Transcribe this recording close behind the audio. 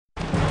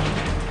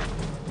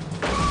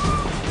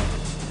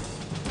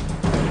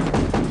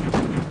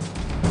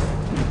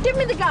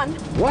me the gun!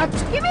 What?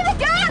 Give me the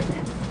gun!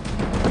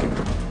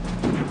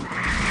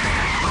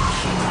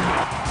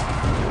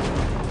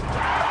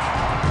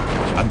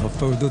 And the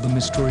further the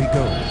mystery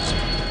goes,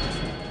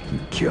 You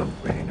killed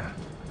Raina.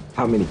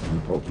 How many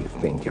people do you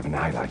think have an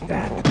eye like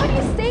that? Well,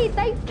 you see,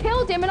 they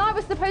killed him and I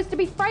was supposed to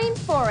be framed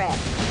for it.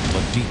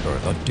 the deeper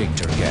the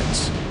danger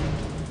gets.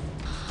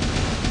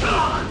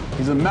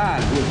 He's a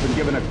man who has been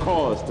given a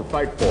cause to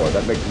fight for.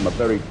 That makes him a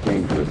very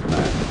dangerous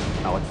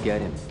man. Now let's get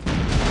him.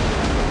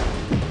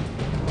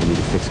 We need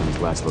to fix him his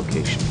last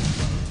location.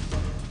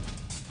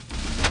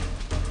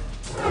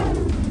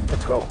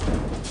 Let's go.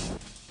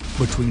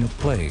 Between a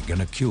plague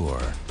and a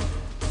cure,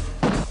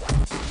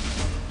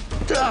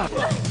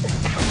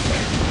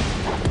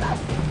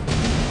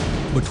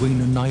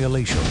 between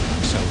annihilation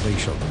and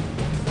salvation,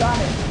 Got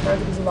it.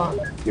 Everything's along.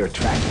 You're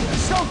tracking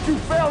us. Don't you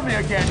fail me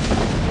again!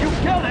 You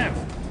killed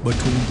him!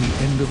 between the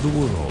end of the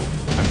world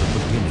and the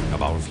beginning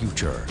of our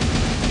future.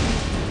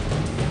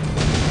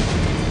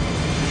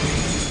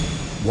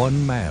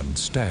 One man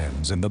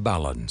stands in the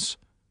balance.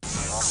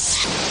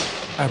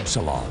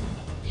 Absolon.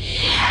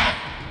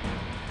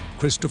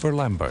 Christopher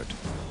Lambert,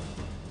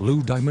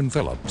 Lou Diamond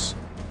Phillips,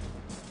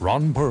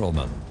 Ron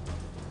Perlman,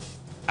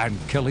 and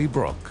Kelly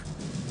Brook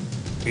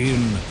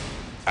in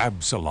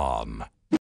Absolon.